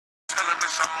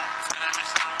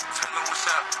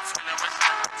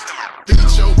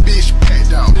Beat your bitch back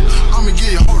down. I'ma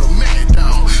get hold of man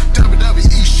down.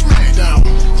 WWE Smackdown.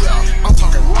 Yeah, I'm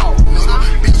talking raw, nigga.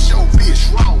 Beat your bitch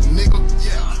raw, nigga.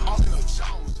 Yeah, all in the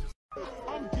jaws.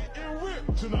 I'm getting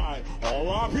ripped tonight.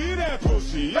 R.I.P. that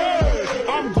pussy. Yeah,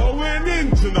 I'm going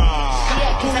in tonight.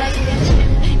 Yeah, 'cause I do that shit.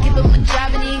 Give him a job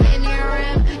and he gave me a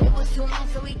rim. It was too long,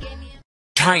 so he gave me a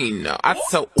China, I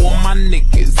tell all my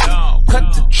niggas, cut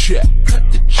the check,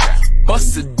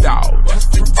 bust a dog,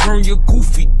 turn your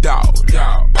goofy dog,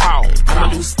 pound. I'ma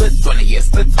do splits on it, yeah,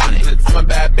 splits on it. I'm a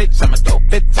bad bitch, I'ma throw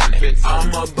fits on it.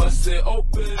 I'ma bust it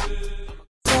open.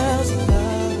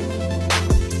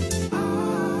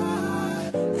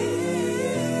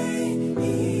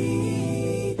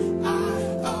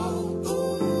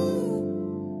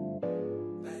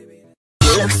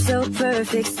 Look so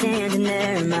perfect standing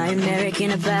there in my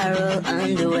American Apparel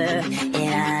underwear. And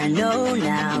I know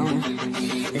now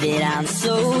that I'm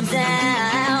so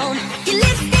down. Your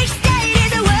lipstick stain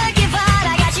isn't working fine.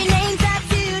 I got your name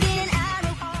tattooed in an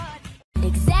arrow heart.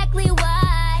 Exactly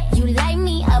why you light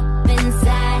me up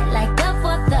inside like the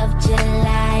 4th of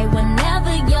July.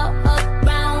 Whenever you're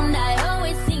around, I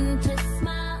always seem to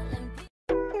smile and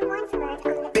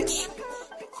Bitch.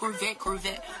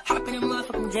 Corvette, hop in a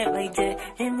motherfucking jet like that.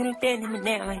 Him and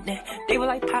that like that. They were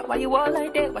like, Pop, why you all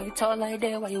like that? Why you talk like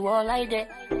that? Why you all like that?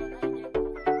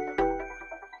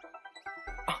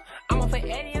 I'm up for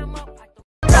Eddie, I'm up.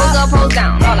 Pose up, pose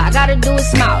down. All I gotta do is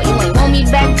smile. You ain't want me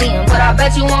back then, but I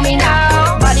bet you want me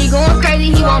now. Body going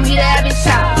crazy, he want me to have his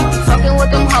child. You be fucking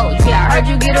with them hoes, yeah, I heard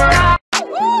you get around.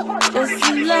 just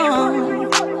as long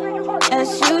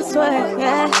as you twerk,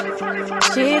 yeah,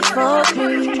 shit for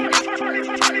me.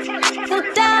 So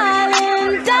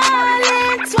darling,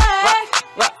 twerk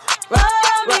for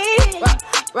me,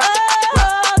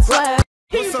 twerk.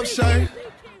 What's up, Shay?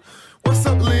 What's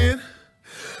up, Lynn?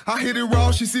 I hit it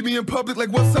raw. She see me in public like,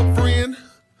 what's up, friend?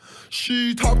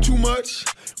 She talk too much,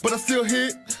 but I still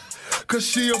hit. Cause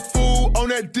she a fool on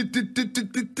that.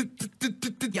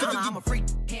 Y'all know I'm a freak.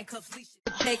 Handcuffs, leash.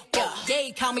 Yeah,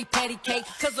 he call me patty cake,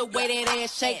 cause the way that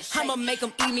ass shake, I'ma make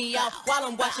him eat me out while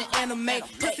I'm watching anime.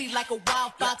 Pussy like a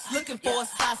wild fox, looking for a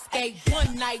Sasuke.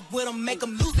 One night with him, make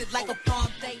him lose it like a prom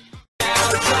date.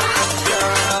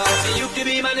 You can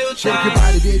be my new Shake your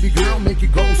body, baby girl, make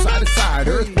it go side to side.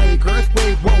 Earthquake,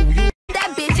 whoa, you.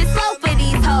 That bitch is slow for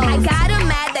these hoes. I got them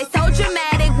mad, they so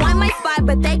dramatic. Want my spot,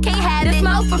 but they can't have it.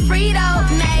 Smoke for free though.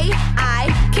 Nay,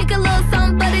 I kick a little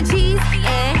something for the cheese.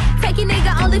 And take your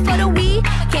nigga only for the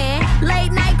weekend.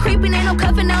 Late night creeping, ain't no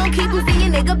cuffing on. Keep losing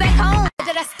your nigga back home.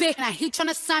 That spit, now he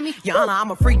tryna sign me. Y'all know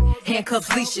I'm a freak.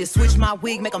 Handcuffs, leashes, switch my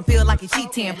wig, make him feel like he's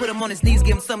cheating. Put him on his knees,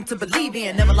 give him something to believe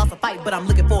in. Never lost a fight, but I'm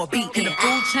looking for a beat. In the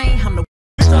food chain, I'm the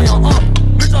bitch on your up,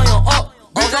 bitch on your up,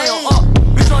 bitch on your up,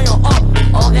 bitch on your up.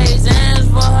 Okay, Zans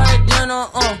for her dinner,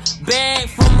 bag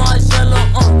from Marcella,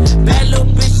 bad little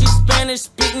bitch, she Spanish,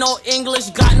 speak no English,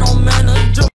 got no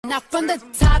manners. Now from the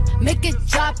top, make it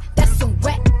drop, that's some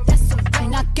wet, that's some wet.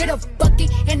 Now get a bucket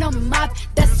and a mop,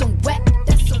 that's some wet,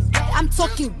 that's some wet. I'm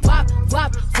talking wop,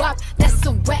 wop, wop, that's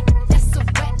some wet, that's some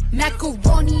wet.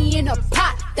 Macaroni in a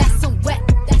pot, that's some wet,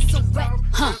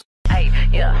 huh? Hey,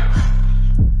 yeah.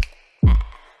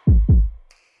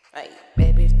 Hey,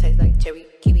 bad bitch tastes like cherry,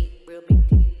 kiwi, real big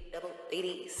titty, double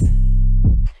ladies.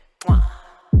 Mwah.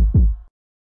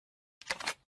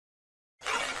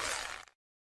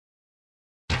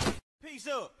 Peace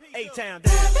up, A-Town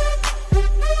down.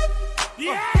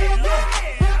 Yeah.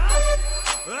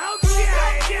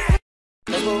 Okay.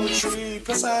 Mango tree,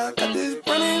 plus I got this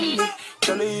running me.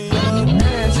 Charlie,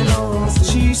 dance, you know,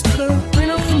 she's cooking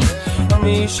on me. I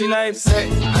mean, she like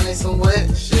sex. I need some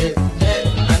wet shit,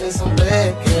 yeah. I need some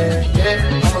bad,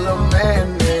 yeah. I'm a little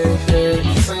man,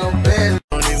 yeah. Kiss on your bed.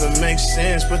 Don't even make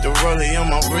sense. Put the rollie on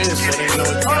my wrist, so they know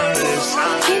what time it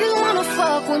is. He didn't wanna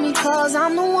fuck with me cause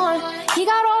I'm the one. He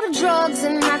got all the drugs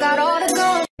and I got all the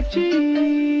guns.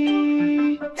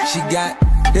 She got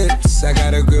hips, I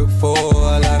got a grip for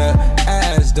a lot of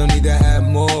ass. Don't need to have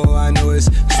more. I know it's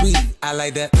sweet, I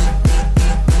like that.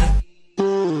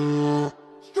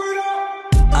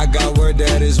 I got word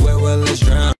that is wet, well it's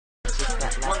drown.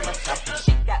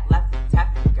 She got lots of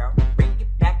tapping, girl. Bring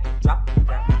it back and drop it,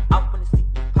 girl. I wanna see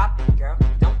you popping, girl.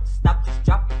 Don't stop, just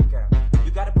drop it, girl.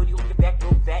 You got a booty on your back,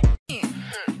 real fat.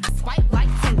 Swipe like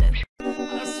Tinder.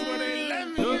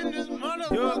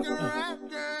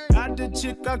 Got the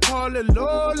chick, I call it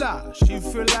Lola. She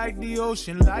feel like the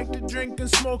ocean, like to drink and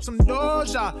smoke some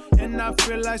Doja. And I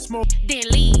feel like smoke. Then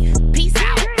leave. Peace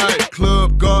out. Hey,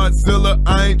 Club Godzilla,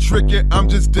 I ain't tricking. I'm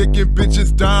just dicking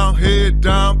bitches down, head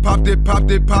down. Popped it.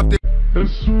 As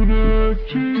soon as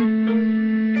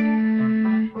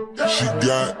She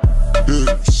got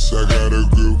hips, I got a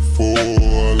grip for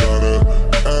a lot of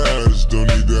ass. Don't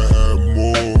need to have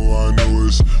more. I know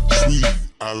it's sweet,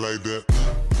 I like that.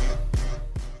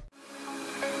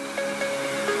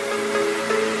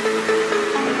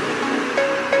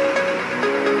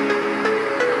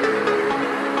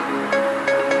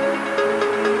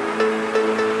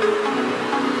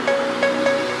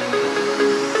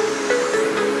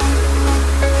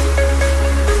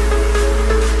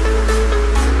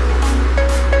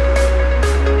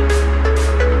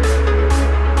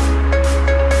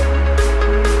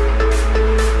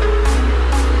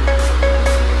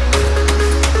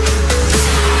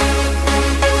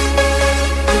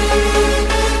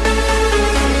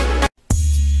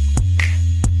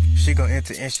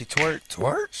 And she twerk,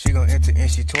 twerk. She gon' enter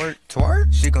and she twerk,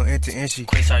 twerk. She gon' enter and she.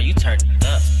 Chris, are you turned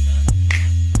up?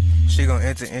 She gon'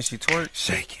 enter and she twerk,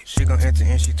 shake it. She gon' enter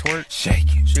and she twerk,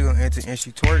 shake it. She gon' enter and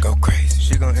she twerk, go crazy.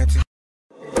 She gon' enter.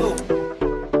 Ooh,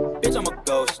 bitch, I'm a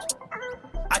ghost.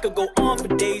 I could go on for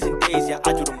days and days, yeah,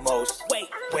 I do the most. Wait.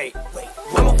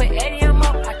 I'm up for Eddie, I'm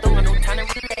up. I don't got no time to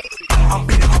relax. I'm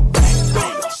beating her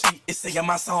back. She is singing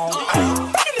my song.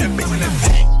 That bitch in the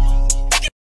back.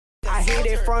 I hit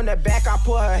it from the back, I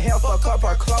put her hair, fuck up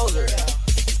her closer.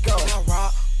 Let's go.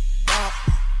 Rock,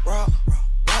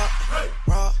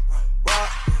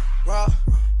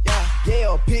 yeah.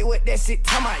 Yeah, bitch, what that shit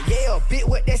talking about? Yeah, bitch,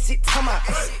 what that shit talking about?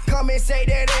 Come and say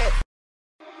that.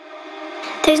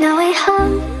 There's no way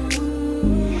home,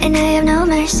 and I have no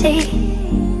mercy.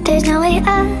 There's no way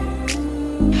up,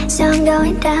 so I'm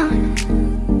going down.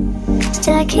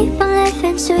 Still I keep on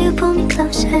living, so you pull me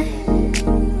closer.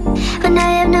 When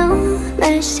I have no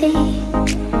mercy,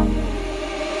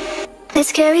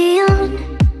 let's carry on.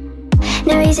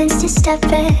 No reasons to stop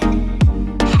it.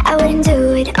 I wouldn't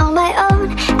do it on my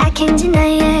own, I can't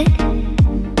deny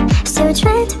it. Still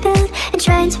trying to build and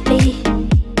trying to be.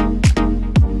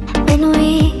 When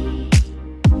we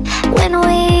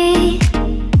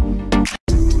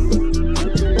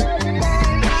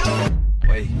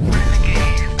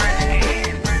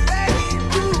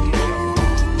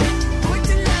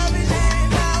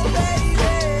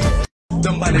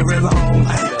Somebody real long,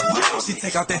 she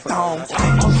take out that thong.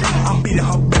 I'm beating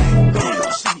her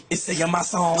back. She is singing my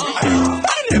song.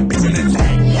 That bitch in the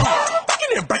tank. Back in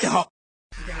there breaking her.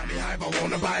 She got me hype, I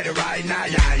wanna bite it right now,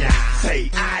 yeah.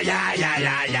 Say, yeah.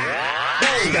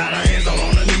 She got her hands all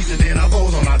on her knees and then her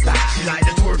pose on her thigh. She like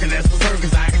the twerking, that's for certain,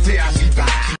 cause I can tell she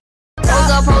fine.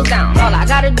 Pose up, pose down, all I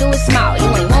gotta do is smile.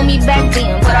 You ain't want me back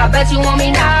then, but I bet you want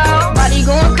me now. Body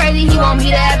going crazy, he want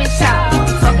me to have his child.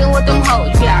 You fucking with them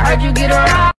hoes, yeah, I heard you get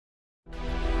around.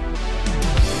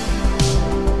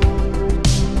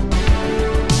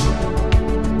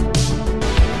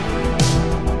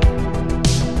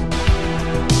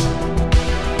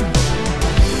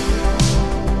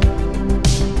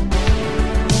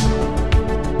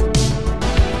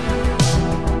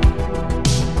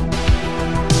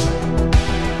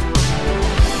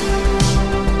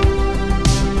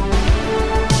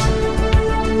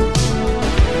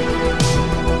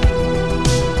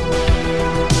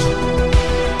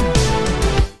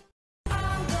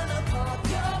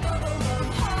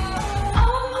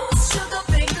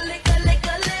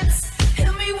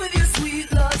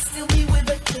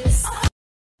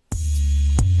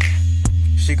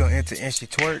 She gon' enter and she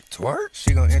twerk, twerk.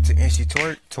 She gon' enter and she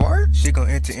twerk, twerk. She gon'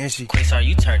 enter and she. Chris, are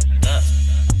you turned up?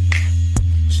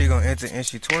 She gon' enter and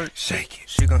she twerk, shake it.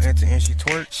 She gon' enter and she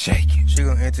twerk, shake it. She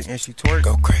gon' enter and she twerk,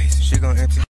 go crazy. She gon'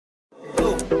 enter.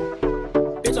 Ooh,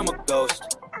 bitch, I'm a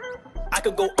ghost. I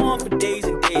could go on for days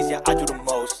and days, yeah, I do the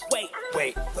most. Wait.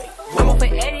 I'm up for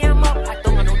Eddie, I'm up. I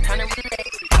don't got no time to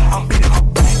relax. I'm beating her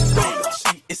back.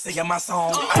 She is singing my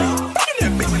song.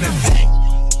 That bitch in the tank.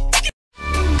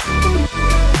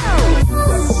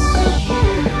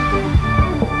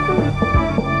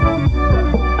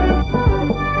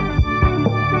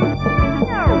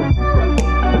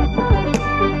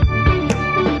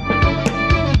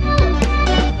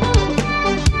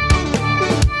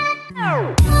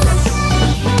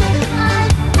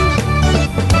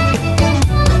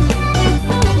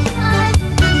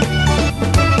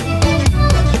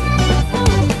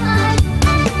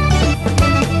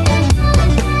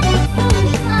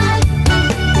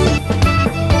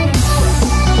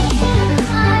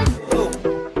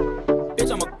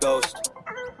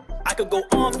 I could go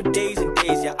on for days and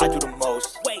days, yeah, I do the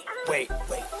most. Wait.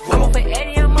 I'm up for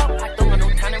Eddie, I'm up. I don't got no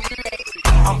time to relax.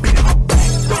 I'm beating her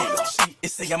back. She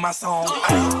is singing my song.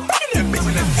 That bitch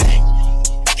in the tank.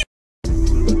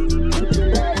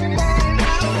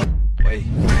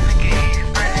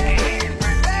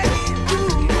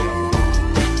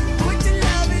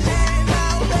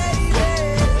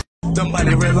 the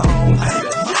money real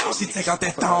long. She take out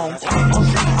that thong.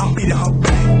 I'm beating her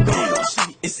back.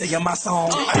 She is singing my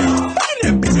song. Fucking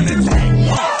that bitch in the tank.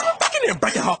 Fucking that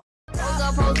breaking her. Pose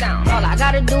up, pose down. All I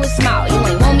gotta do is smile. You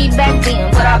ain't want me back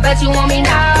then, but I bet you want me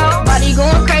now. Body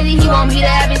going crazy, he want me to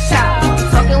have his child.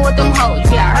 Fucking with them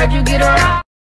hoes, yeah, I heard you get around.